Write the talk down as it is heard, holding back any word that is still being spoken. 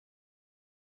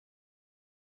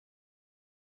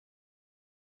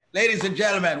Ladies and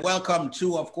gentlemen, welcome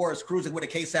to, of course, Cruising with a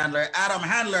Case Handler. Adam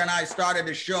Handler and I started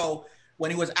the show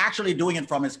when he was actually doing it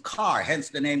from his car, hence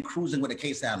the name Cruising with a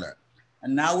Case Handler.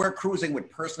 And now we're cruising with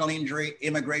personal injury,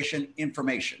 immigration,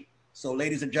 information. So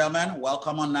ladies and gentlemen,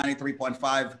 welcome on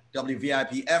 93.5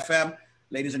 WVIP FM.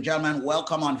 Ladies and gentlemen,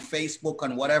 welcome on Facebook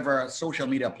and whatever social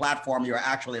media platform you're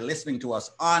actually listening to us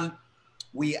on.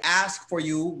 We ask for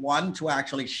you, one, to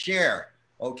actually share.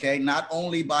 Okay, not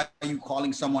only by you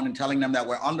calling someone and telling them that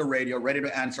we're on the radio, ready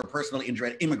to answer personal injury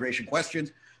and immigration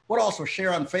questions, but also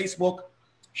share on Facebook,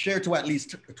 share to at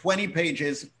least 20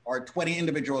 pages or 20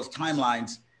 individuals'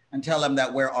 timelines and tell them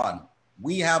that we're on.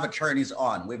 We have attorneys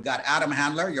on. We've got Adam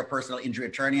Handler, your personal injury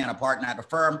attorney and a partner at the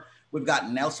firm. We've got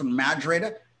Nelson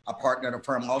Madrid, a partner at the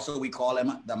firm. Also, we call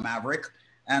him the Maverick.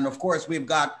 And of course, we've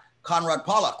got Conrad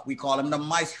Pollack. We call him the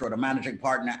Maestro, the managing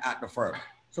partner at the firm.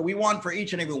 So we want for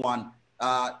each and every one,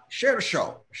 share the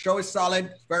show. The show is solid,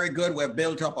 it's very good. We've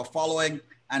built up a following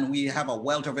and we have a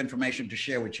wealth of information to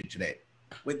share with you today.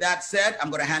 With that said, I'm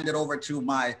going to hand it over to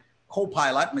my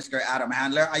co-pilot, Mr. Adam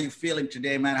Handler. How are you feeling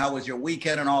today, man? How was your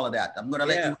weekend and all of that? I'm going to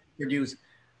let you introduce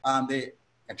the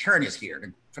attorneys here,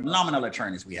 the phenomenal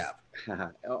attorneys we have.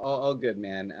 all good,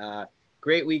 man.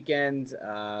 Great weekend,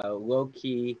 low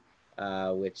key,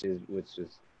 which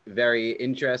was very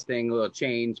interesting, a little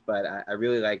change, but I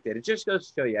really liked it. It just goes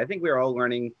to show you, I think we're all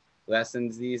learning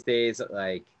lessons these days.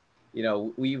 Like, you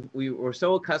know, we were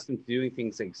so accustomed to doing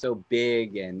things like so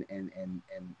big and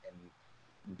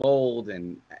bold,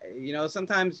 and you know,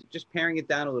 sometimes just paring it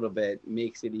down a little bit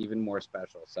makes it even more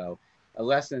special. So a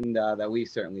lesson that we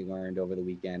certainly learned over the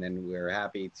weekend, and we're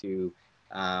happy to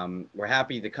come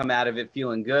out of it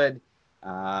feeling good,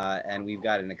 and we've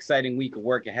got an exciting week of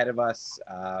work ahead of us.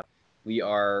 We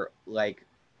are, like,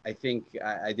 I think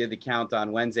I did the count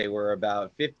on Wednesday. We're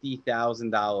about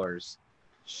 $50,000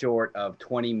 short of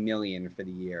 20 million for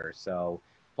the year. So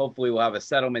hopefully we'll have a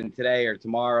settlement today or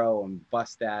tomorrow and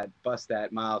bust that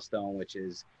milestone, which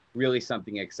is really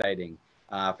something exciting.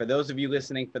 For those of you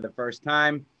listening for the first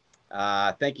time,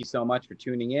 thank you so much for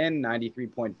tuning in.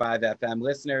 93.5 FM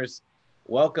listeners,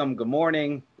 welcome. Good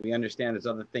morning. We understand there's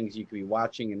other things you could be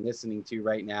watching and listening to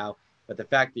right now, but the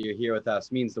fact that you're here with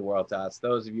us means the world to us.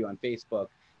 Those of you on Facebook,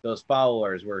 those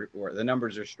followers, the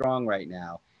numbers are strong right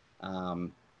now.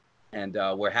 And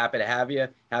we're happy to have you,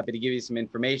 happy to give you some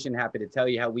information, happy to tell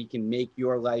you how we can make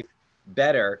your life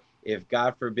better if,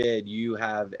 God forbid, you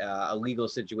have a legal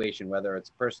situation, whether it's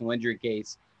a personal injury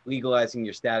case, legalizing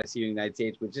your status here in the United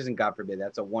States, which isn't, God forbid,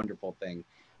 that's a wonderful thing.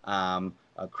 A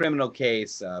criminal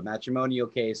case, a matrimonial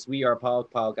case. We are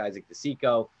Pollack, Isaac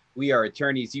DeSico. We are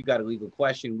attorneys. You got a legal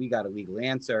question, we got a legal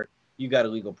answer. You got a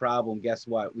legal problem, guess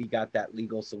what? We got that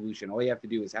legal solution. All you have to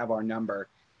do is have our number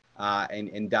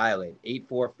and dial it,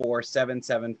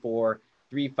 844-774-3529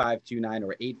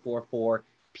 or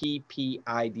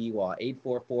 844-PPID law,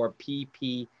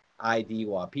 844-PPID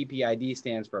law. PPID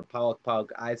stands for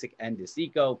Pollack, Isaac, and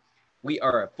DeSico. We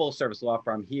are a full-service law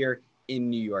firm here in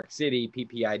New York City.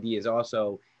 PPID is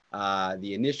also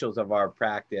the initials of our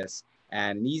practice.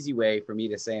 And an easy way for me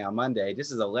to say on Monday,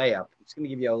 this is a layup. I'm just going to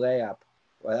give you a layup.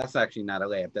 Well, that's actually not a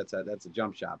layup. That's a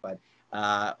jump shot. But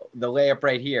the layup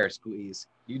right here, Squeeze.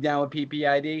 You down with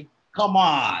PPID? Come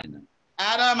on.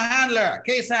 Adam Handler,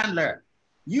 case handler.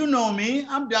 You know me.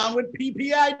 I'm down with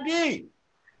PPID.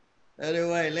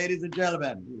 Anyway, ladies and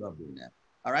gentlemen, we love doing that.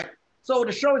 All right. So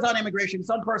the show is on immigration. It's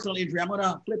on personal injury. I'm going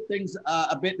to flip things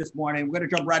a bit this morning. We're going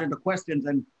to jump right into questions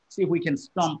and see if we can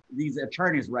stump these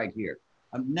attorneys right here.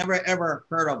 I've never, ever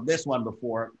heard of this one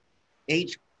before.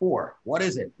 H4. What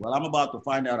is it? Well, I'm about to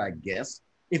find out, I guess.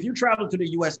 If you travel to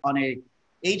the U.S. on a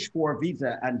H4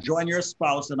 visa and join your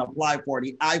spouse and apply for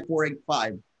the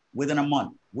I-485 within a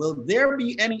month, will there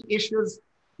be any issues,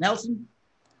 Nelson?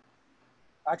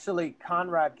 Actually,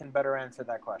 Conrad can better answer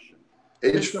that question.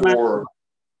 H4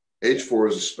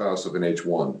 is a spouse of an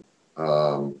H1.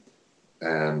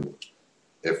 And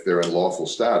if they're in lawful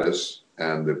status,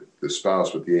 and the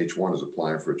spouse with the H1 is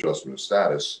applying for adjustment of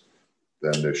status,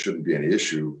 then there shouldn't be any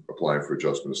issue applying for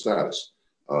adjustment of status.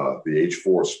 The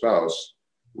H4 spouse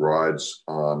rides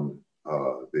on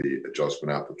the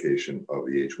adjustment application of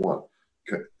the H1.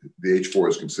 The H4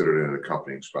 is considered an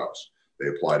accompanying spouse. They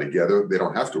apply together. They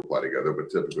don't have to apply together,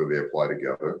 but typically they apply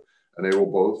together, and they will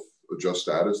both adjust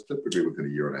status typically within a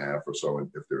year and a half or so if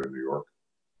they're in New York.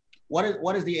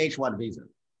 What is the H1 visa?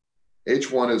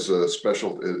 H1 is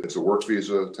it's a work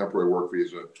visa, temporary work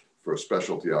visa for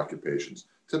specialty occupations,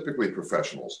 typically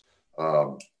professionals,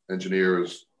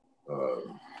 engineers,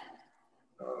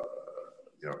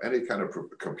 any kind of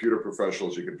computer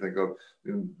professionals you can think of,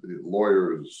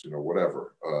 lawyers,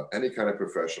 whatever, any kind of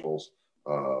professionals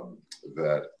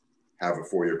that have a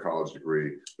four-year college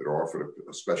degree, that are offered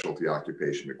a specialty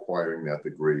occupation requiring that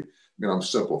degree. I mean, I'm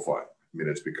simplifying. I mean,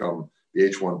 the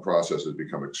H-1 process has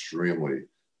become extremely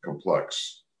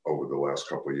complex over the last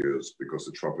couple of years because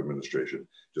the Trump administration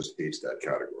just hates that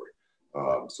category.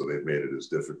 So they've made it as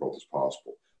difficult as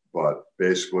possible. But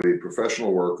basically,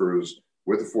 professional workers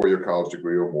with a four-year college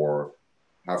degree or more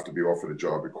have to be offered a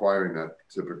job requiring that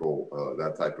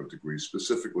type of degree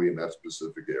specifically in that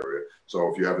specific area.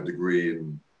 So if you have a degree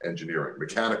in engineering,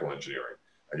 mechanical engineering,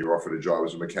 and you're offered a job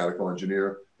as a mechanical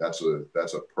engineer, that's a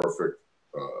perfect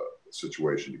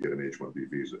situation to get an H-1B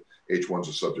visa. H-1s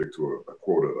are subject to a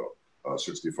quota though,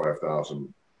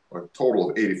 65,000, a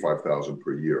total of 85,000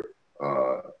 per year.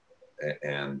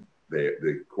 And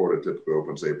the quota typically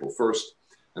opens April 1st,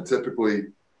 and typically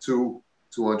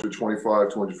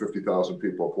 250,000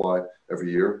 people apply every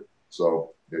year.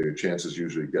 So your chances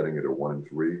usually getting it are 1 in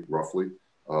 3, roughly.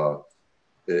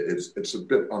 It's a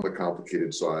bit on the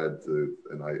complicated side,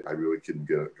 and I really couldn't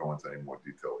go into any more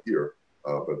detail here.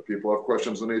 But people have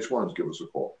questions on H-1s, give us a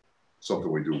call. Something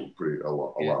we do a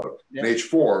lot of. Yeah. And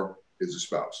H-4 is a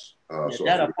spouse. So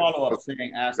had a follow-up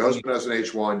saying, the husband has an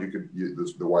H-1,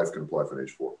 the wife can apply for an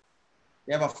H-4.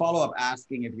 They have a follow-up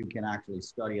asking if you can actually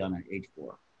study on an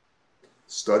H-4.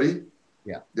 Study?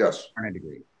 Yeah. Yes. Earn a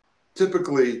degree.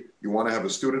 Typically, you want to have a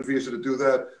student visa to do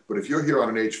that, but if you're here on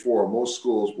an H-4, most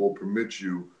schools will permit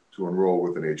you to enroll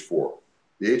with an H-4.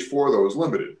 The H-4, though, is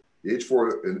limited. The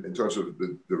H-4, in terms of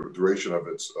the duration of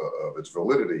its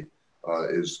validity,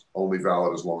 is only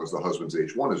valid as long as the husband's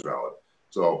H-1 is valid.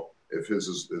 So if his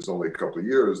is only a couple of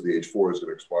years, the H-4 is going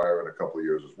to expire in a couple of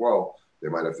years as well. They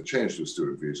might have to change to a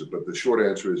student visa, but the short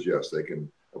answer is yes, they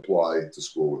can apply to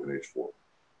school with an H-4.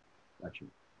 Got you.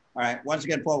 All right. Once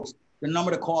again, folks, the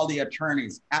number to call the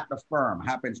attorneys at the firm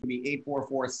happens to be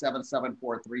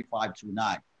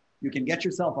 844-774-3529. You can get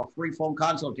yourself a free phone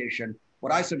consultation,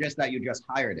 but I suggest that you just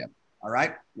hire them. All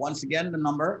right. Once again, the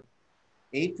number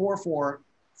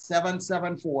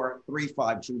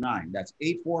 844-774-3529. That's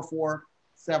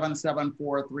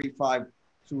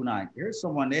 844-774-3529. Here's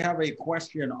someone, they have a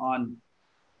question on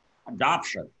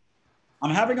adoption.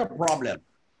 I'm having a problem.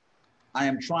 I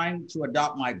am trying to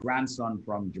adopt my grandson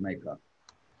from Jamaica.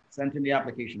 Sent in the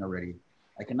application already.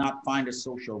 I cannot find a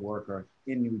social worker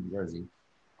in New Jersey.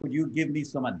 Could you give me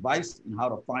some advice on how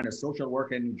to find a social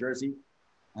worker in New Jersey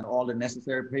and all the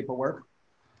necessary paperwork?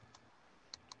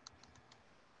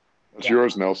 That's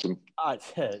yours, Nelson.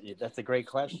 That's a great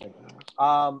question.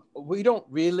 We don't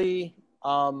really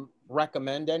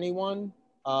recommend anyone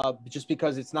just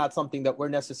because it's not something that we're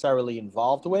necessarily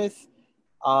involved with.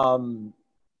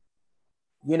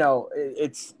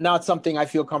 It's not something I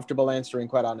feel comfortable answering,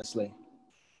 quite honestly.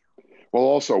 Well,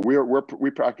 also,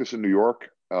 we practice in New York,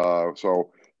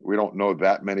 so we don't know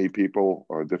that many people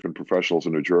or different professionals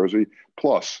in New Jersey.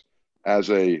 Plus, as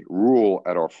a rule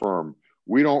at our firm,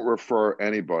 we don't refer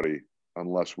anybody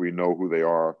unless we know who they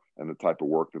are and the type of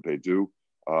work that they do.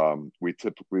 We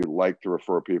typically like to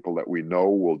refer people that we know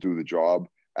will do the job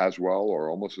as well or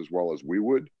almost as well as we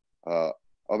would.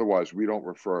 Otherwise, we don't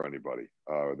refer anybody.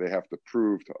 They have to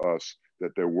prove to us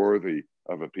that they're worthy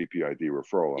of a PPID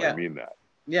referral. Yeah. I mean that.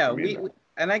 Yeah,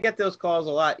 and I get those calls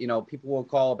a lot. People will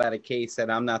call about a case that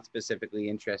I'm not specifically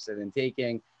interested in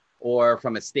taking, or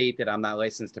from a state that I'm not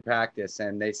licensed to practice.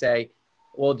 And they say,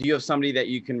 well, do you have somebody that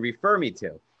you can refer me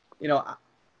to?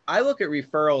 I look at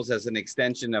referrals as an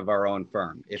extension of our own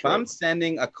firm. If I'm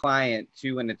sending a client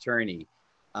to an attorney,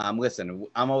 listen,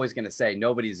 I'm always going to say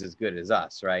nobody's as good as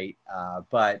us, right?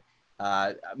 But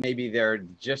maybe they're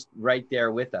just right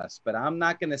there with us. But I'm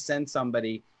not going to send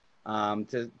somebody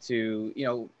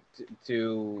you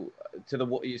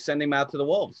send them out to the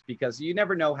wolves, because you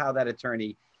never know how that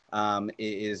attorney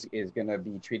is going to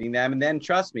be treating them. And then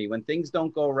trust me, when things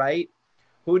don't go right,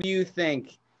 who do you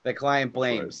think the client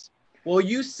blames? Well,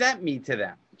 you sent me to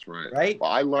them. That's right. Right.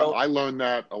 Well, I learned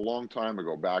that a long time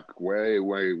ago, back way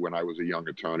when I was a young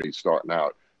attorney starting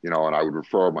out, and I would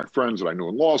refer my friends that I knew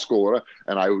in law school,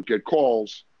 and I would get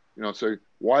calls, say,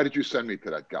 why did you send me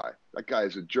to that guy? That guy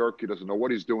is a jerk. He doesn't know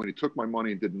what he's doing. He took my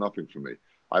money and did nothing for me.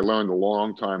 I learned a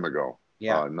long time ago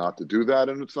not to do that,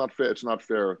 and it's not fair. It's not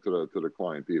fair to the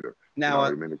client either. Now,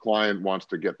 the client wants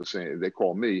to get the same. They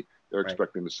call me. They're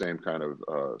expecting the same kind of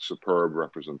superb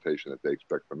representation that they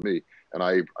expect from me, and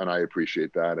I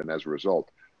appreciate that. And as a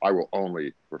result, I will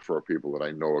only refer people that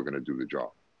I know are going to do the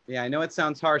job. Yeah, I know it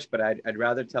sounds harsh, but I'd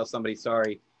rather tell somebody,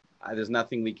 sorry, there's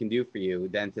nothing we can do for you,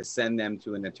 than to send them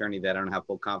to an attorney that I don't have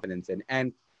full confidence in.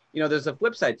 And there's a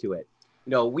flip side to it.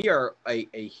 We are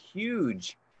a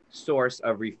huge source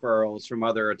of referrals from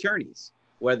other attorneys.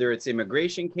 whether it's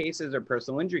immigration cases or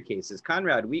personal injury cases.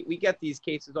 Conrad, we get these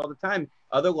cases all the time.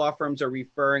 Other law firms are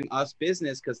referring us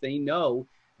business because they know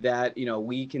that, you know,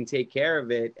 we can take care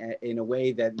of it in a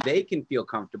way that they can feel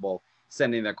comfortable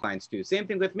sending their clients to. Same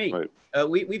thing with me. Right.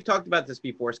 We've talked about this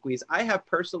before, Squeeze. I have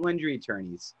personal injury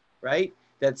attorneys, right,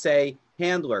 that say,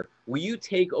 handler, will you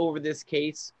take over this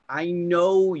case? I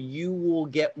know you will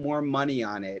get more money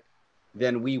on it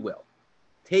than we will.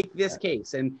 Take this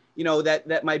case. And, you know,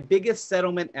 that my biggest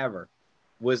settlement ever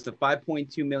was the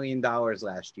 $5.2 million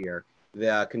last year,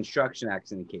 the construction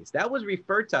accident case. That was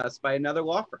referred to us by another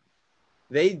law firm.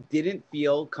 They didn't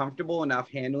feel comfortable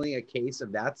enough handling a case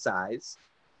of that size.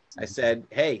 I said,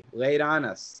 hey, lay it on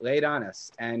us, lay it on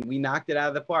us. And we knocked it out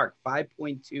of the park,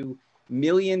 $5.2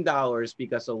 million,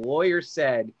 because a lawyer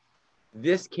said,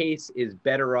 this case is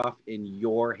better off in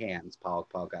your hands,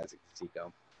 Pollack, Isaac,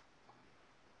 Seco.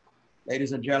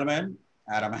 Ladies and gentlemen,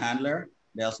 Adam Handler,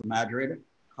 Nelson Madrid,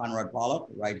 Conrad Pollack,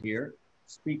 right here,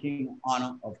 speaking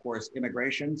on, of course,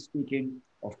 immigration, speaking,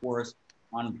 of course,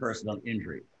 on personal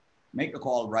injury. Make the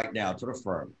call right now to the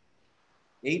firm.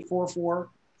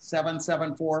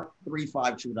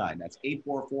 844-774-3529. That's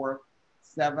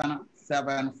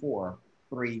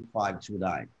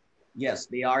 844-774-3529. Yes,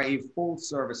 they are a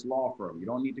full-service law firm. You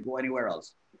don't need to go anywhere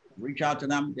else. Reach out to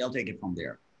them. They'll take it from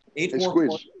there.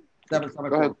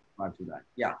 844-774-3529.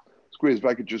 Yeah. Squeeze, if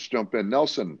I could just jump in.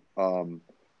 Nelson,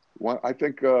 I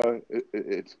think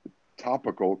it's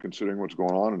topical considering what's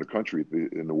going on in the country,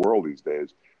 in the world these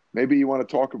days. Maybe you want to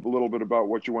talk a little bit about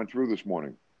what you went through this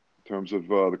morning in terms of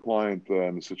the client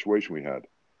and the situation we had.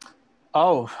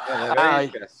 Oh, yeah,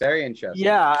 very interesting.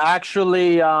 Yeah,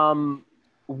 actually,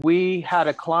 we had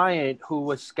a client who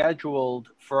was scheduled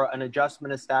for an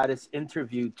adjustment of status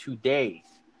interview today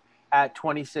at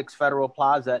 26 Federal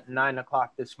Plaza at 9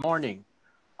 o'clock this morning.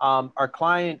 Our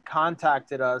client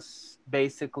contacted us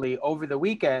basically over the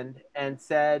weekend and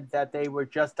said that they were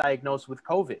just diagnosed with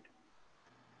COVID.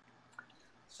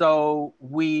 So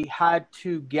we had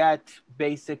to get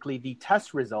basically the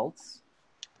test results,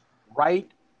 write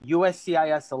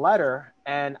USCIS a letter,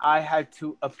 and I had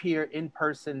to appear in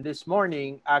person this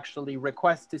morning, actually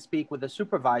request to speak with a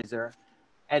supervisor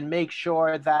and make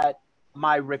sure that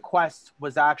my request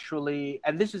was actually,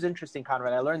 and this is interesting,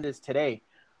 Conrad, I learned this today,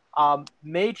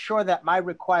 made sure that my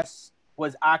request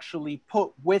was actually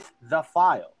put with the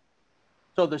file.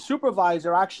 So the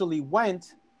supervisor actually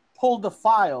went, pulled the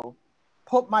file,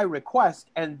 put my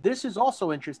request, and this is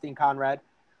also interesting, Conrad.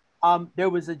 There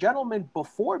was a gentleman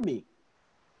before me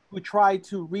who tried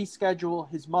to reschedule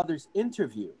his mother's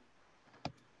interview.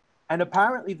 And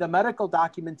apparently the medical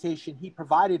documentation he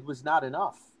provided was not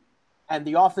enough. And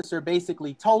the officer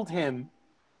basically told him,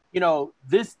 you know,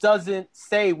 this doesn't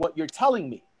say what you're telling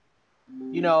me,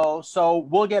 you know, so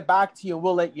we'll get back to you and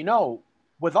we'll let you know.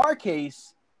 With our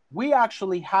case, we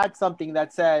actually had something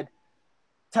that said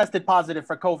tested positive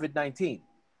for COVID-19.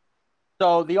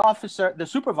 So the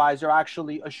supervisor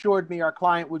actually assured me our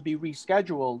client would be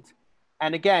rescheduled.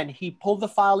 And again, he pulled the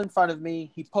file in front of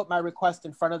me. He put my request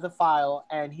in front of the file,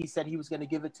 and he said he was going to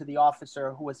give it to the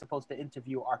officer who was supposed to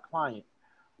interview our client.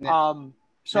 Now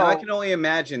I can only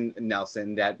imagine,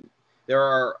 Nelson, that there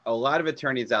are a lot of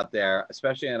attorneys out there,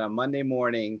 especially on a Monday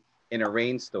morning in a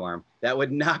rainstorm, that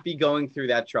would not be going through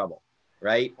that trouble,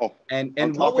 right? Oh, and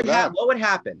what would happen?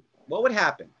 What would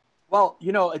happen? Well,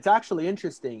 you know, it's actually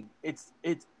interesting. It's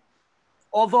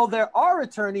although there are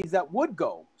attorneys that would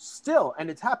go still, and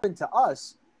it's happened to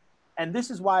us. And this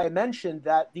is why I mentioned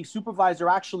that the supervisor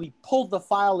actually pulled the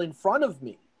file in front of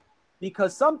me,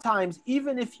 because sometimes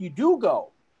even if you do go,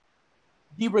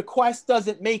 the request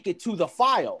doesn't make it to the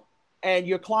file, and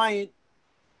your client's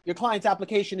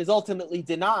application is ultimately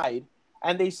denied.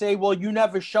 And they say, well, you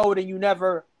never showed and you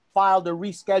never filed a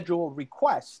reschedule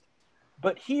request.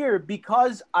 But here,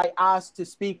 because I asked to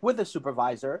speak with a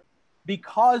supervisor,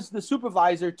 because the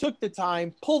supervisor took the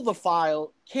time, pulled the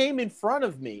file, came in front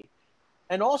of me.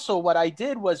 And also what I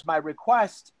did was my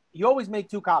request, you always make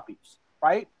 2 copies,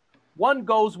 right? One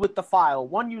goes with the file,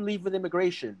 one you leave with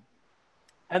immigration.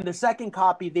 And the second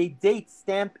copy, they date,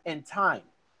 stamp, and time.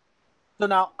 So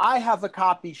now I have a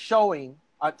copy showing,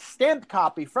 a stamped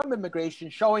copy from immigration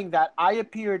showing that I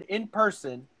appeared in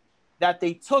person, that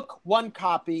they took one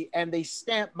copy and they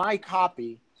stamped my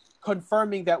copy,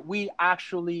 confirming that we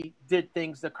actually did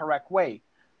things the correct way.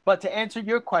 But to answer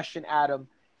your question, Adam,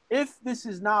 if this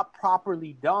is not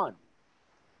properly done,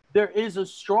 there is a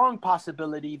strong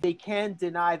possibility they can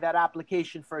deny that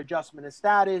application for adjustment of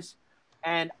status,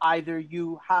 and either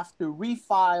you have to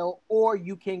refile or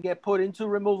you can get put into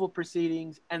removal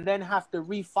proceedings and then have to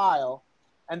refile.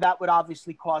 And that would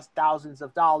obviously cost thousands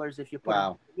of dollars if you put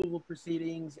Wow. legal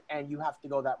proceedings and you have to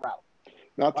go that route.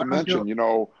 Not to mention, you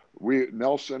know,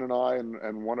 Nelson and I and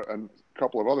a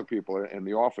couple of other people in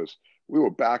the office, we were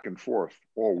back and forth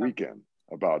all weekend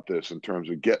about this in terms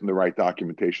of getting the right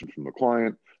documentation from the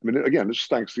client. I mean, again, this is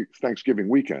Thanksgiving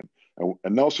weekend.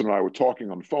 And Nelson and I were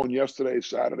talking on the phone yesterday,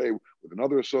 Saturday, with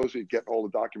another associate, getting all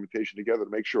the documentation together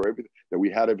to make sure that we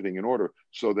had everything in order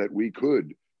so that we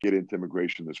could get into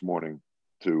immigration this morning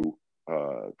to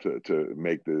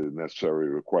make the necessary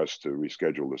request to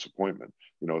reschedule this appointment.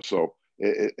 You know, so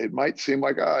it might seem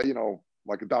like you know,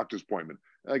 like a doctor's appointment.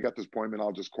 I got this appointment,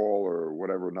 I'll just call or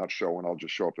whatever, not show, and I'll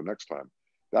just show up the next time.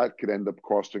 That could end up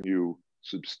costing you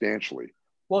substantially.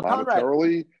 Well,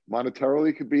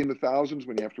 monetarily could be in the thousands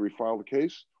when you have to refile the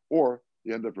case, or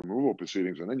you end up removal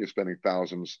proceedings and then you're spending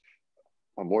thousands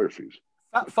on lawyer fees.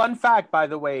 Fun fact, by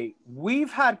the way,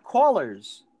 we've had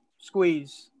callers,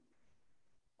 Squeeze,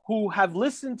 who have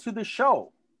listened to the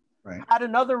show, right, had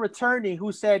another attorney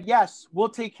who said, yes, we'll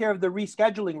take care of the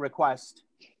rescheduling request.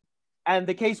 And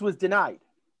the case was denied.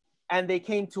 And they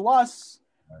came to us.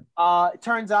 Right. It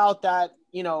turns out that,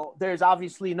 you know, there's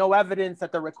obviously no evidence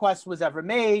that the request was ever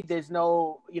made. There's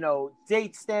no, you know,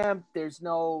 date stamp. There's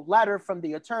no letter from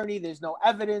the attorney. There's no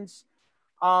evidence.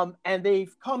 And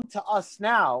they've come to us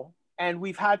now and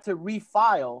we've had to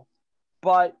refile.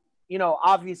 But, you know,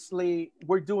 obviously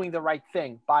we're doing the right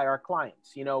thing by our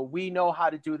clients. You know, we know how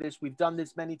to do this. We've done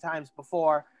this many times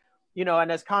before, you know,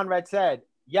 and as Conrad said,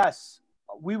 yes,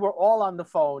 we were all on the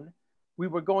phone. We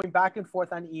were going back and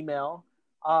forth on email.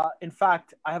 In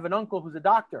fact, I have an uncle who's a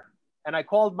doctor, and I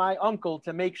called my uncle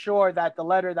to make sure that the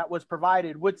letter that was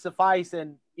provided would suffice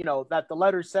and, you know, that the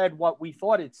letter said what we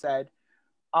thought it said,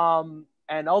 and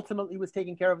ultimately was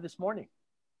taken care of this morning.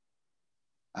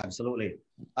 Absolutely.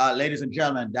 Ladies and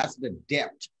gentlemen, that's the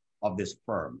depth of this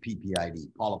firm, PPID,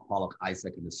 Pollack,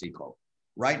 Isaac, and DeSico.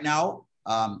 Right now,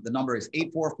 the number is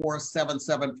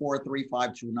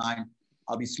 844-774-3529.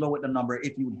 I'll be slow with the number.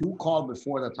 If you do call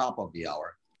before the top of the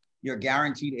hour, you're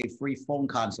guaranteed a free phone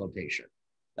consultation.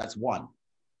 That's one.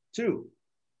 Two,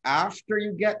 after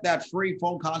you get that free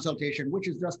phone consultation, which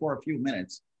is just for a few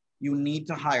minutes, you need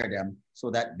to hire them so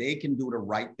that they can do the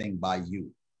right thing by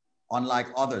you, unlike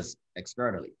others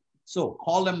externally. So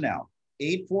call them now,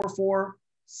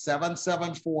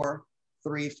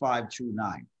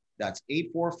 844-774-3529. That's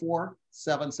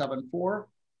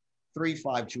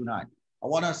 844-774-3529. I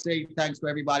want to say thanks to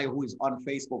everybody who is on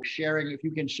Facebook sharing. If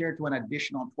you can share to an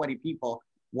additional 20 people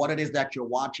what it is that you're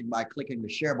watching by clicking the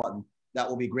share button, that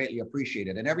will be greatly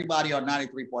appreciated. And everybody on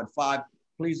 93.5,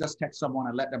 please just text someone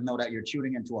and let them know that you're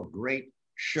tuning into a great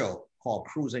show called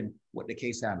Cruising with the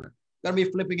Case Handler. Going to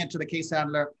be flipping into the case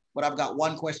handler, but I've got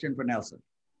one question for Nelson.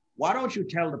 Why don't you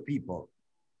tell the people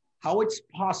how it's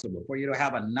possible for you to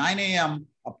have a 9 a.m.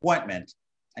 appointment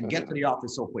and get to the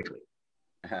office so quickly?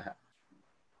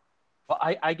 Well,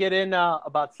 I get in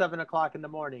about 7 o'clock in the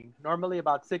morning, normally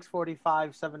about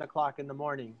 6:45, 7 o'clock in the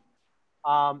morning.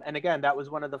 And again, that was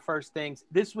one of the first things.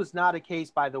 This was not a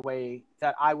case, by the way,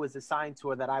 that I was assigned to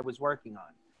or that I was working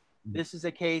on. This is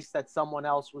a case that someone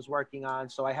else was working on.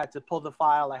 So I had to pull the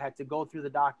file. I had to go through the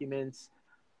documents.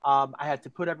 I had to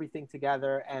put everything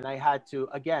together. And I had to,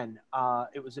 again,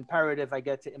 it was imperative I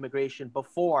get to immigration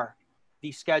before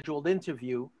the scheduled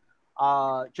interview,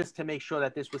 just to make sure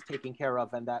that this was taken care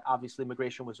of and that obviously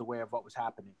immigration was aware of what was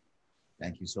happening.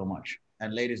 Thank you so much.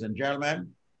 And ladies and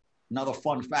gentlemen, another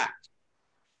fun fact.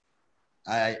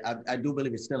 I do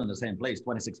believe it's still in the same place,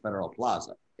 26 Federal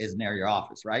Plaza is near your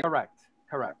office, right? Correct.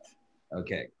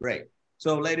 Okay, great.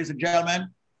 So ladies and gentlemen,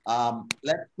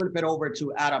 let's flip it over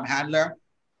to Adam Handler,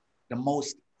 the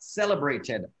most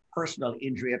celebrated personal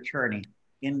injury attorney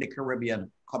in the Caribbean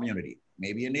community,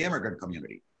 maybe in the immigrant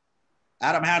community.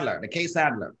 Adam Handler, the case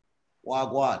handler.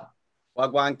 Wagwan.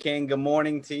 Wagwan King, good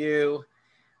morning to you.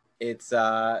 It's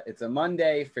a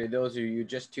Monday for those of you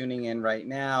just tuning in right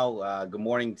now. Good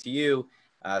morning to you.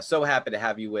 So happy to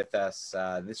have you with us.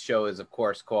 This show is, of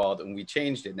course, called, and we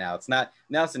changed it now. It's not,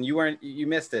 Nelson, you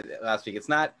missed it last week. It's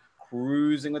not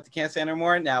Cruising with the Case Handler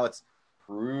anymore. Now it's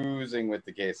Cruising with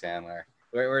the Case Handler.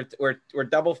 We're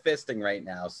double fisting right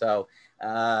now. So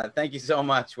thank you so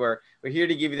much. We're here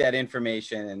to give you that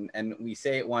information, and we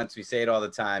say it once, we say it all the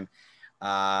time.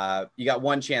 You got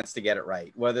one chance to get it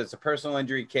right, whether it's a personal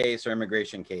injury case or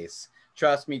immigration case.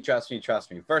 Trust me.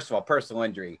 First of all, personal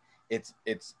injury, it's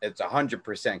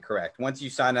 100% correct. Once you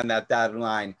sign on that dotted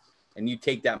line and you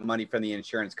take that money from the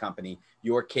insurance company,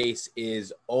 your case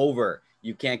is over.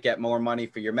 You can't get more money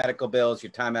for your medical bills,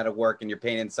 your time out of work, and your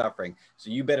pain and suffering. So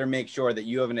you better make sure that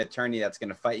you have an attorney that's going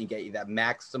to fight and get you that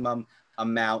maximum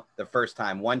amount the first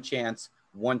time. One chance,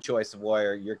 one choice of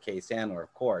lawyer, your case handler,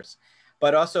 of course,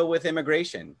 but also with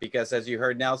immigration, because as you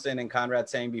heard Nelson and Conrad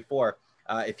saying before,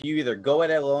 if you either go at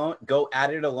it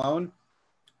alone,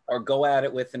 or go at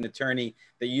it with an attorney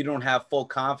that you don't have full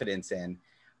confidence in,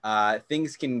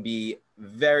 things can be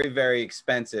very, very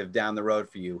expensive down the road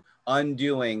for you,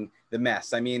 undoing the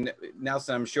mess. I mean,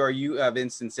 Nelson, I'm sure you have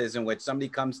instances in which somebody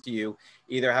comes to you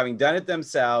either having done it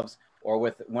themselves or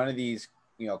with one of these,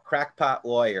 you know, crackpot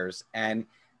lawyers, and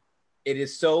it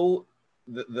is so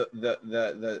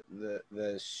the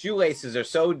shoelaces are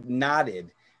so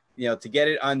knotted, you know, to get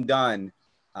it undone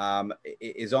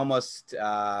is almost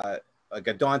like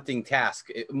a daunting task,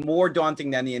 more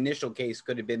daunting than the initial case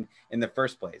could have been in the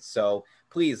first place. So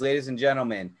please, ladies and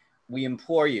gentlemen, we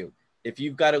implore you, if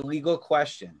you've got a legal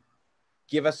question,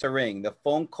 give us a ring. The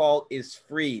phone call is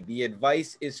free. The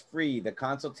advice is free. The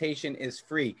consultation is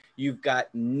free. You've got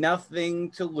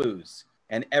nothing to lose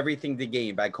and everything to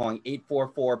gain by calling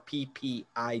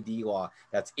 844-PPID-LAW.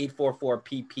 That's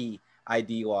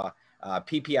 844-PPID-LAW.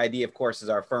 PPID, of course, is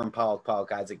our firm,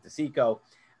 Pollack, Isaac DeSico.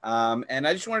 And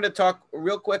I just wanted to talk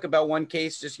real quick about one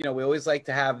case. Just, you know, we always like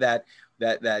to have that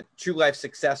true life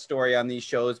success story on these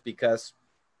shows because,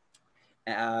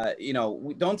 you know,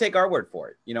 we don't take our word for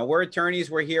it. You know, we're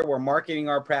attorneys, we're here, we're marketing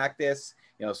our practice.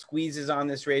 You know, Squeeze is on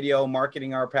this radio,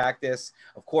 marketing our practice.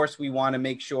 Of course, we want to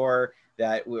make sure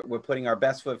that we're putting our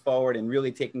best foot forward and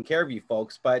really taking care of you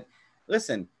folks. But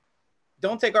listen,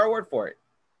 don't take our word for it.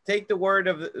 Take the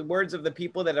words of the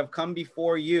people that have come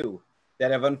before you, that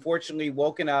have unfortunately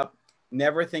woken up,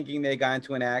 never thinking they're going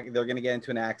to get into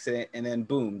an accident, and then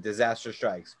boom, disaster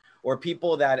strikes. Or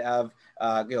people that have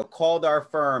you know, called our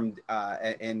firm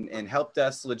and helped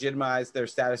us legitimize their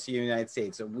status here in the United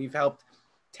States. So we've helped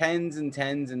tens and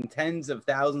tens and tens of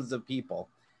thousands of people,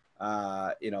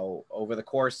 you know, over the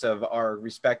course of our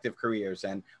respective careers,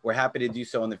 and we're happy to do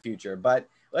so in the future. But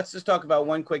let's just talk about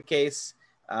one quick case.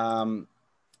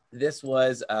 This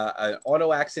was an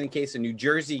auto accident case, a New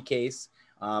Jersey case.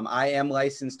 I am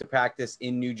licensed to practice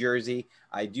in New Jersey.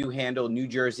 I do handle New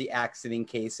Jersey accident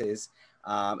cases.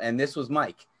 And this was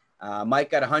Mike. Mike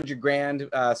got $100 grand,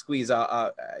 Squeeze,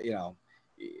 you know,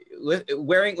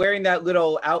 wearing that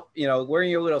little you know, wearing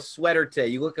your little sweater today.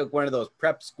 You look like one of those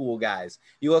prep school guys.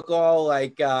 You look all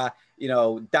like, you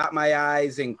know, dot my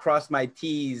I's and cross my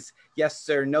T's. Yes,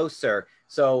 sir. No, sir.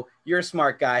 So you're a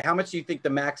smart guy. How much do you think the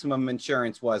maximum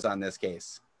insurance was on this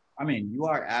case? I mean, you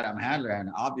are Adam Handler, and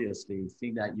obviously,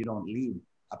 seeing that you don't leave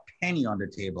a penny on the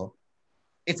table,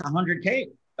 it's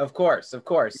 $100K. Of course,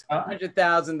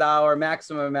 $100,000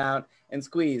 maximum amount. And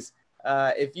Squeeze,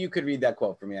 if you could read that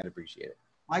quote for me, I'd appreciate it.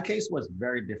 My case was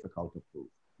very difficult to prove,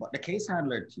 but the case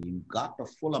handler team got the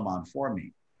full amount for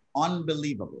me.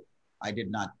 Unbelievable. I did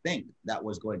not think that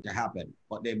was going to happen,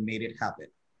 but they made it happen.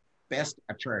 Best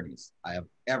attorneys I have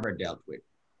ever dealt with.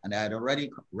 And I had already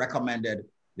recommended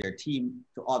their team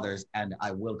to others, and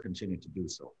I will continue to do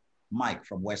so. Mike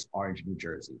from West Orange, New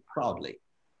Jersey, proudly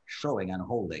showing and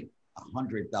holding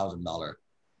 $100,000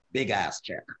 big ass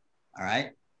check. All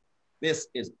right. This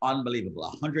is unbelievable.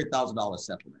 $100,000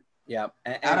 settlement. Yeah.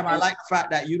 Adam, I like the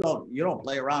fact that you don't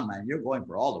play around, man. You're going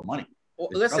for all the money. Well,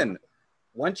 listen,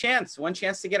 one chance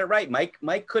to get it right.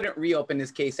 Mike couldn't reopen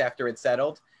his case after it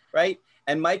settled, right?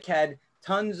 And Mike had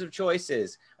tons of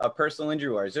choices of personal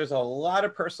injury lawyers. There's a lot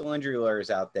of personal injury lawyers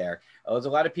out there. There's a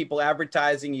lot of people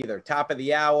advertising either top of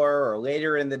the hour or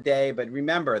later in the day. But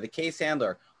remember, the case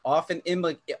handler, often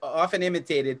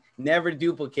imitated, never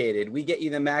duplicated. We get you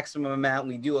the maximum amount.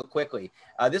 We do it quickly.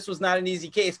 This was not an easy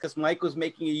case because Mike was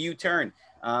making a U-turn.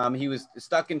 He was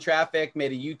stuck in traffic,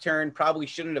 made a U-turn, probably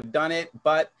shouldn't have done it,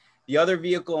 but the other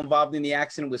vehicle involved in the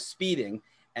accident was speeding.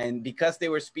 And because they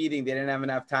were speeding, they didn't have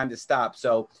enough time to stop.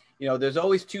 So, you know, there's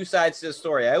always two sides to the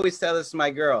story. I always tell this to my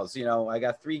girls. You know, I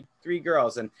got three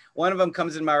girls, and one of them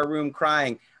comes in my room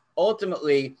crying.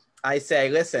 Ultimately, I say,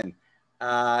 listen,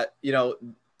 you know,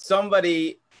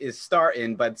 somebody is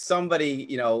starting, but somebody,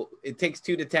 you know, it takes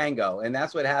two to tango. And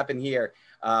that's what happened here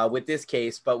with this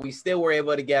case. But we still were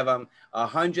able to give them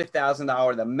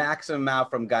 $100,000, the maximum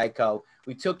amount from Geico.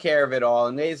 We took care of it all.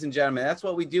 And ladies and gentlemen, that's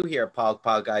what we do here at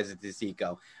Pollack, guys at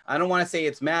DeSico. I don't want to say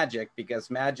it's magic because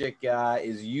magic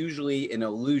is usually an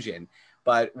illusion.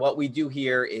 But what we do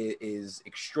here is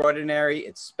extraordinary.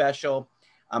 It's special.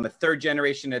 I'm a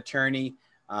third-generation attorney.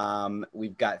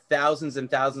 We've got thousands and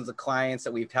thousands of clients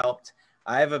that we've helped.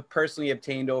 I have personally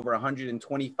obtained over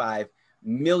 $125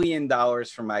 million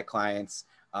from my clients.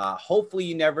 Hopefully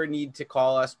you never need to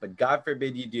call us, but God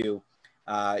forbid you do.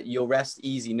 You'll rest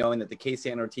easy knowing that the case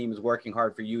handler team is working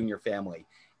hard for you and your family.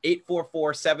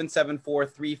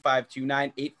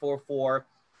 844-774-3529,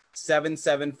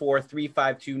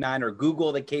 844-774-3529 or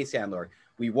Google the case handler.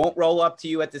 We won't roll up to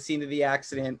you at the scene of the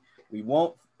accident. You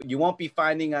won't be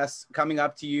finding us coming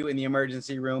up to you in the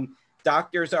emergency room.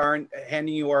 Doctors aren't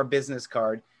handing you our business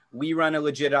card. We run a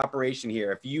legit operation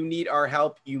here. If you need our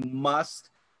help, you must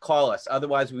call us.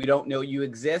 Otherwise, we don't know you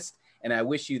exist. And I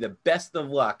wish you the best of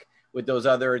luck with those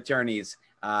other attorneys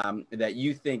that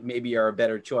you think maybe are a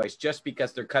better choice just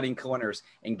because they're cutting corners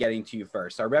and getting to you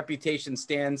first. Our reputation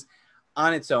stands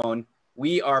on its own.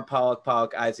 We are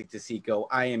Pollack, Isaac DeSico.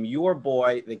 I am your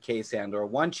boy, the case handler.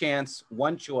 One chance,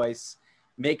 one choice.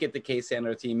 Make it the case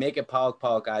handler team. Make it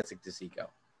Pollack, Isaac DeSico.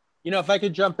 You know, if I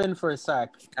could jump in for a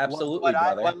sec. Absolutely,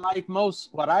 brother.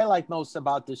 What I like most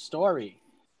about this story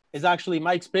is actually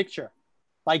Mike's picture.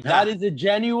 Like that is a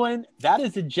genuine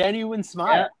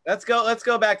smile. Yeah, let's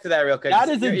go back to that real quick. That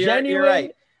is a genuine. You're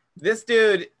right. This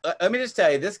dude, let me just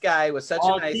tell you, this guy was such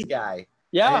a nice guy.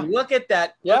 Yeah. I mean, look at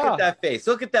that. Look at that face.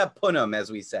 Look at that punum, as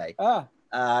we say. Yeah.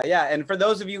 And for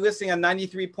those of you listening on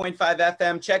 93.5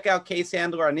 FM, check out Case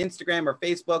Handler on Instagram or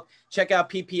Facebook. Check out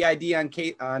PPID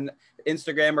on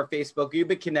Instagram or Facebook. You've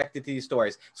been connected to these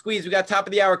stories. Squeeze, we got top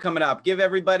of the hour coming up. Give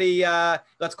everybody,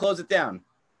 let's close it down.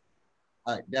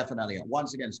 Definitely.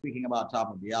 Once again, speaking about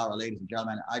top of the hour, ladies and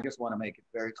gentlemen, I just want to make it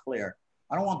very clear.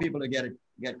 I don't want people to get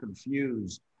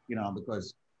confused,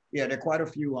 because there are quite a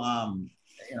few,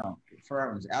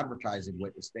 firms advertising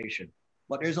with the station,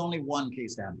 but there's only one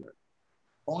case handler,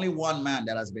 only one man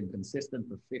that has been consistent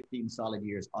for 15 solid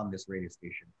years on this radio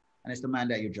station, and it's the man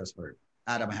that you just heard,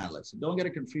 Adam Handler. So don't get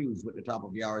it confused with the top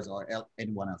of the hours or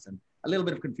anyone else. And a little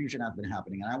bit of confusion has been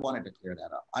happening, and I wanted to clear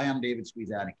that up. I am David Squeeze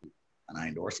Aniki, and I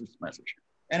endorse this message.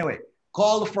 Anyway,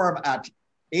 call the firm at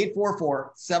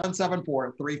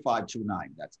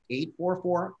 844-774-3529. That's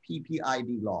 844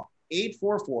 PPID law.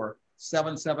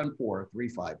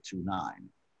 844-774-3529.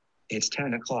 It's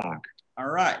 10 o'clock. All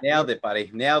right. Nailed it,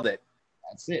 buddy. Nailed it.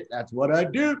 That's it. That's what I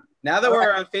do. Now that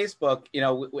we're on Facebook,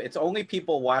 it's only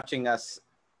people watching us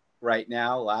right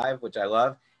now live, which I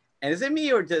love. And is it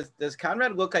me, or does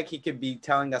Conrad look like he could be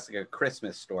telling us like a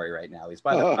Christmas story right now? He's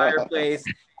by the fireplace.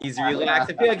 He's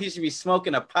relaxed. I feel like he should be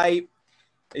smoking a pipe.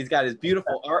 He's got his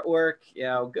beautiful artwork.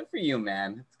 Good for you,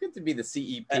 man. It's good to be the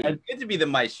CEP. It's good to be the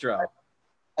maestro.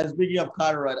 And speaking of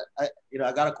Conrad, I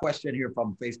got a question here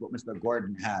from Facebook. Mr.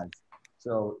 Gordon has.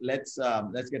 So let's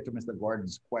get to Mr.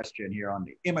 Gordon's question here on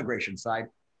the immigration side.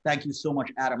 Thank you so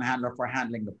much, Adam Handler, for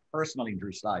handling the personal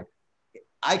injury side.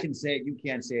 I can say it. You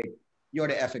can't say it. You're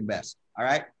the effing best. All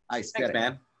right. I said it,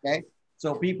 man. Okay.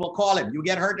 So people call him. You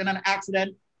get hurt in an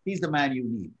accident, he's the man you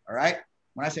need. All right.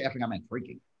 When I say effing, I meant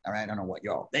freaking. All right. I don't know what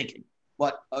you're all thinking.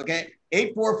 But okay.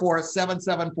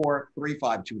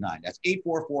 844-774-3529. That's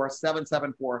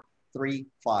 844-774-3529. All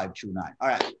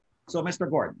right. So Mr.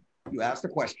 Gordon, you asked a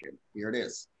question. Here it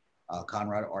is.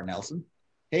 Conrad or Nelson.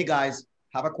 Hey guys,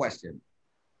 have a question.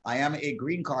 I am a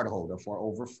green card holder for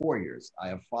over 4 years. I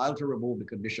have filed to remove the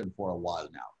condition for a while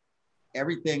now.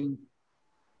 Everything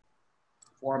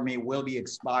for me will be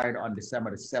expired on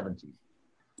December the 17th.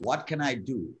 What can I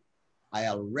do? I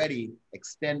already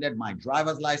extended my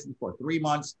driver's license for 3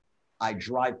 months. I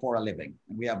drive for a living.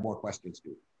 And we have more questions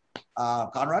too.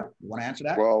 Conrad, you want to answer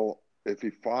that? Well, if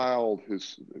he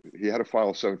had to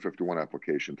file a 751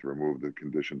 application to remove the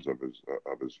conditions of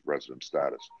his resident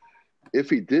status. If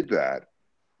he did that,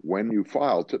 when you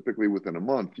file, typically within a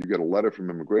month, you get a letter from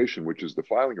immigration, which is the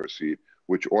filing receipt,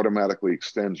 which automatically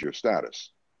extends your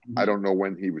status. Mm-hmm. I don't know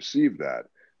when he received that.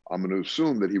 I'm going to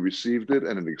assume that he received it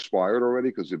and it expired already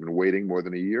because they've been waiting more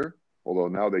than a year, although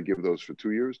now they give those for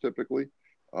 2 years typically.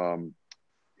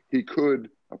 He could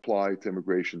apply to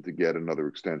immigration to get another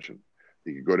extension.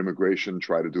 He could go to immigration,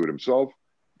 try to do it himself.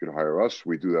 He could hire us.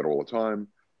 We do that all the time.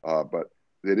 But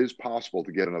it is possible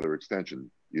to get another extension.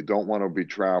 You don't want to be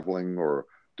traveling or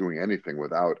doing anything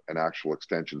without an actual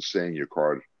extension saying your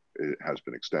card has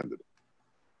been extended.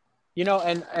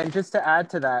 And just to add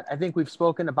to that, I think we've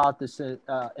spoken about this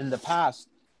in the past.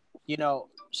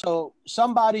 So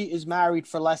somebody is married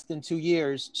for less than 2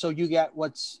 years, so you get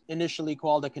what's initially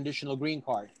called a conditional green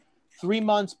card. 3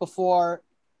 months before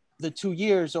the 2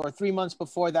 years, or 3 months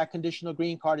before that conditional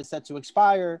green card is set to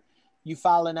expire, you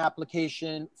file an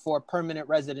application for permanent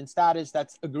resident status.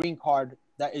 That's a green card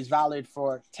that is valid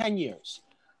for 10 years.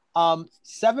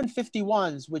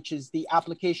 751s, which is the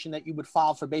application that you would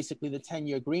file for basically the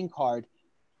 10-year green card,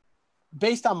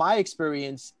 based on my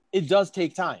experience, it does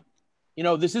take time.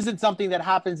 This isn't something that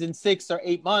happens in 6 or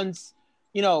 8 months.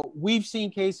 We've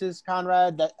seen cases,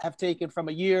 Conrad, that have taken from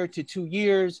a year to 2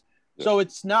 years. So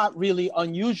it's not really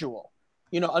unusual.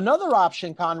 Another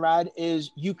option, Conrad,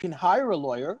 is you can hire a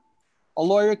lawyer. A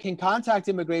lawyer can contact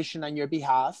immigration on your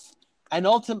behalf, and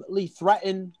ultimately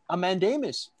threaten a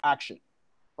mandamus action,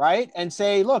 right? And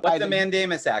say, look, what's a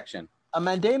mandamus action? A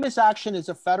mandamus action is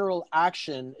a federal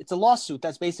action. It's a lawsuit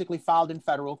that's basically filed in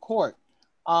federal court.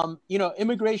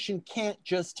 Immigration can't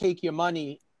just take your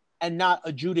money and not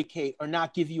adjudicate or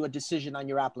not give you a decision on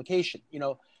your application.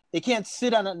 They can't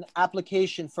sit on an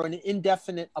application for an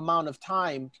indefinite amount of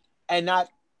time and not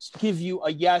give you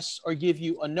a yes or give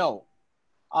you a no.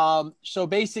 So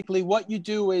basically what you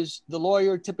do is the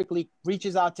lawyer typically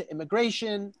reaches out to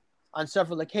immigration on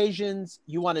several occasions.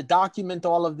 You want to document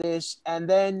all of this. And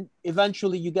then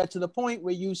eventually you get to the point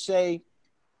where you say,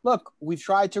 look, we've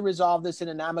tried to resolve this in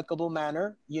an amicable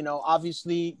manner.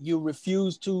 Obviously you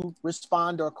refuse to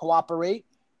respond or cooperate.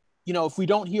 If we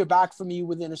don't hear back from you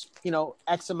within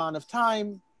X amount of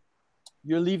time,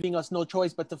 you're leaving us no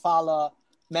choice but to file a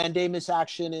mandamus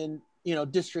action in,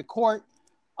 district court.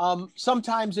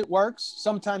 Sometimes it works.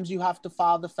 Sometimes you have to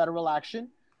file the federal action.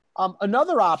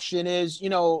 Another option is,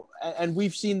 and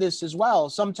we've seen this as well.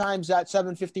 Sometimes that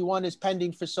 751 is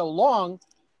pending for so long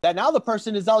that now the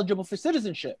person is eligible for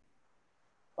citizenship,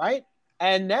 right?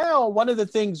 And now one of the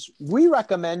things we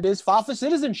recommend is file for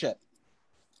citizenship.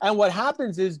 And what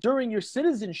happens is during your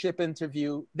citizenship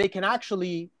interview, they can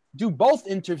actually do both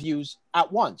interviews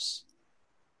at once.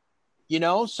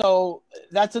 So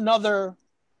that's another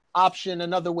option,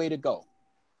 another way to go.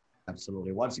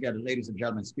 Absolutely. Once again, ladies and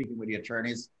gentlemen, speaking with the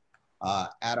attorneys,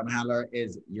 Adam Handler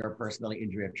is your personal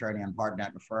injury attorney and partner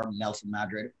at the firm. Nelson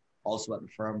Madrid, also at the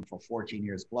firm for 14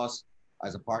 years plus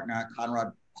as a partner.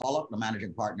 Conrad Pollack, the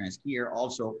managing partner, is here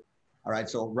also. All right.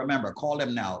 So remember, call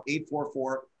them now,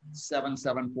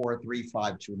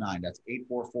 844-774-3529. That's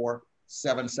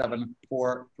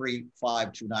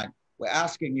 844-774-3529. We're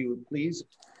asking you, please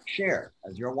share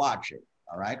as you're watching.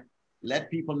 All right. Let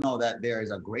people know that there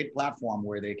is a great platform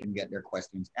where they can get their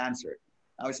questions answered.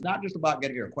 Now, it's not just about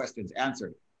getting your questions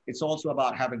answered. It's also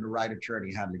about having the right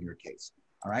attorney handling your case.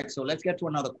 All right. So let's get to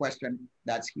another question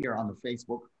that's here on the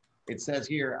Facebook. It says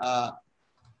here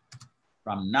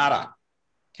from Nara.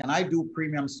 Can I do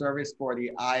premium service for the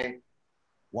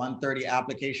I-130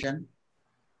 application?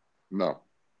 No.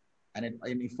 And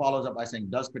he follows up by saying,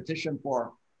 does petition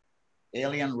for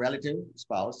alien relative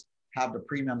spouse have the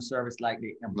premium service like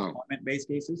the employment-based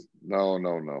cases? No.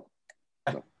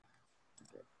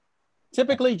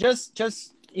 Typically, just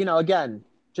again,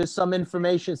 just some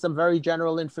information, some very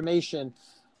general information.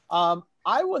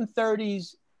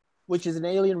 I-130s, which is an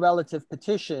alien relative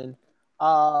petition,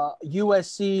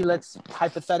 USC, let's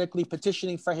hypothetically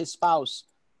petitioning for his spouse,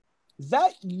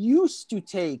 that used to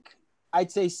take,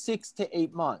 I'd say 6 to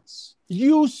 8 months.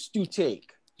 Used to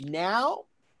take. Now,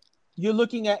 you're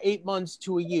looking at 8 months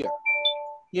to a year.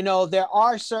 There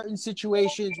are certain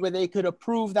situations where they could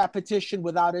approve that petition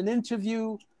without an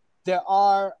interview. There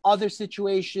are other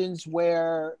situations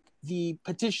where the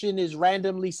petition is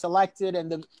randomly selected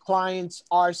and the clients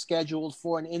are scheduled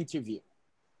for an interview.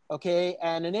 Okay,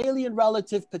 and an alien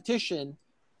relative petition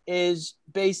is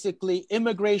basically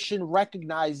immigration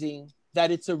recognizing that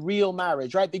it's a real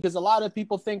marriage, right? Because a lot of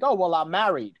people think, oh, well, I'm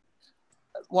married.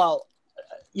 Well,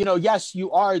 yes,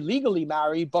 you are legally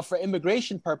married, but for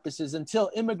immigration purposes, until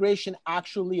immigration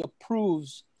actually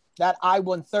approves that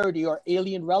I-130 or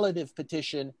alien relative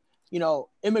petition,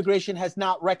 immigration has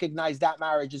not recognized that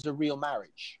marriage as a real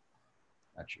marriage.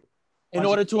 Got you. In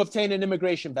order to obtain an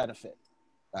immigration benefit.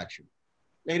 Got you.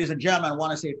 Ladies and gentlemen, I want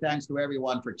to say thanks to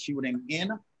everyone for tuning in.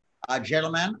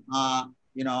 Gentlemen, I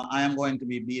am going to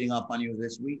be beating up on you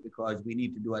this week because we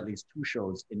need to do at least 2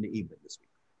 shows in the evening this week.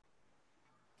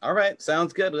 All right,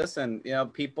 sounds good. Listen,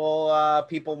 people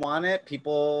want it.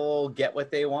 People get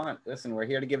what they want. Listen, we're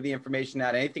here to give the information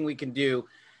out. Anything we can do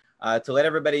to let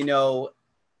everybody know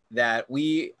that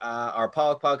we are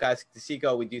Pollack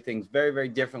DeSico. We do things very, very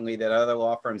differently than other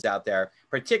law firms out there,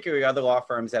 particularly other law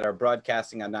firms that are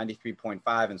broadcasting on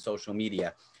 93.5 and social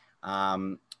media.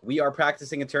 We are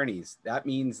practicing attorneys. That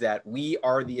means that we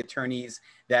are the attorneys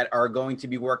that are going to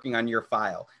be working on your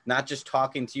file, not just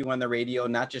talking to you on the radio,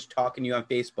 not just talking to you on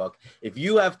Facebook. If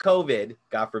you have COVID,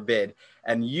 God forbid,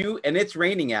 and it's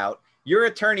raining out, your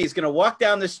attorney is going to walk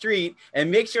down the street and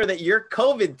make sure that your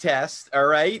COVID test, all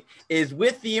right, is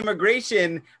with the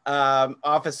immigration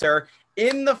officer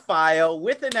in the file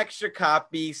with an extra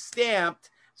copy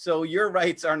stamped, so your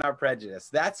rights are not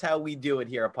prejudiced. That's how we do it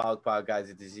here at Pollack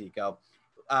DeSico.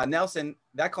 Nelson,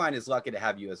 that client is lucky to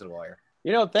have you as a lawyer.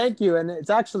 Thank you. And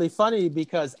it's actually funny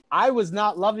because I was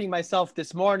not loving myself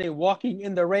this morning, walking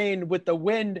in the rain with the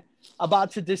wind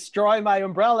about to destroy my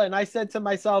umbrella. And I said to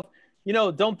myself,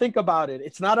 don't think about it.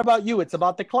 It's not about you. It's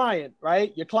about the client,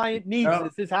 right? Your client needs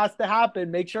this. This has to happen.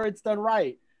 Make sure it's done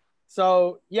right.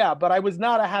 So yeah, but I was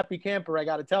not a happy camper. I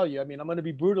got to tell you. I mean, I'm going to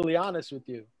be brutally honest with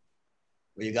you.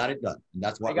 Well, you got it done. And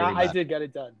that's what I did get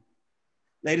it done.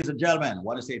 Ladies and gentlemen, I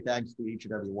want to say thanks to each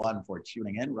and every one for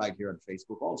tuning in right here on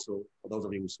Facebook. Also, for those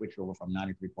of you who switched over from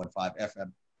 93.5 FM,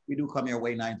 we do come your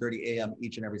way 9:30 a.m.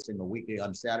 each and every single weekday,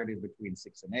 on Saturdays between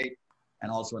 6 and 8,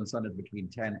 and also on Sundays between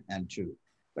 10 and 2. Going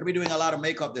to be doing a lot of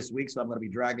makeup this week, so I'm going to be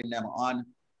dragging them on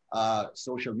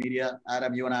social media.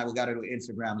 Adam, you and I, we got to do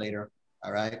Instagram later,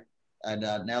 all right? And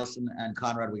Nelson and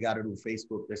Conrad, we got to do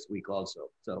Facebook this week also.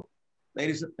 So,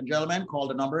 ladies and gentlemen, call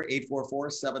the number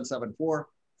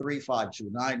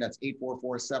 844-774-3529. That's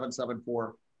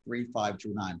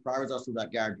 844-774-3529. Priors us to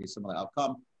that guarantee similar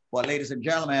outcome. But ladies and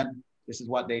gentlemen, this is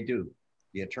what they do.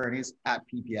 The attorneys at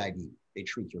PPID, they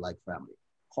treat you like family.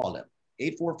 Call them,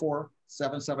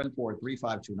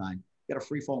 844-774-3529. Get a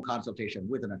free phone consultation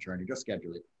with an attorney. Just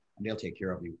schedule it, and they'll take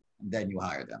care of you. And then you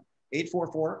hire them.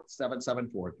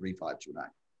 844-774-3529.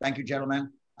 Thank you, gentlemen.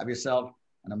 Have yourself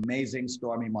an amazing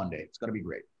stormy Monday. It's going to be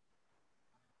great.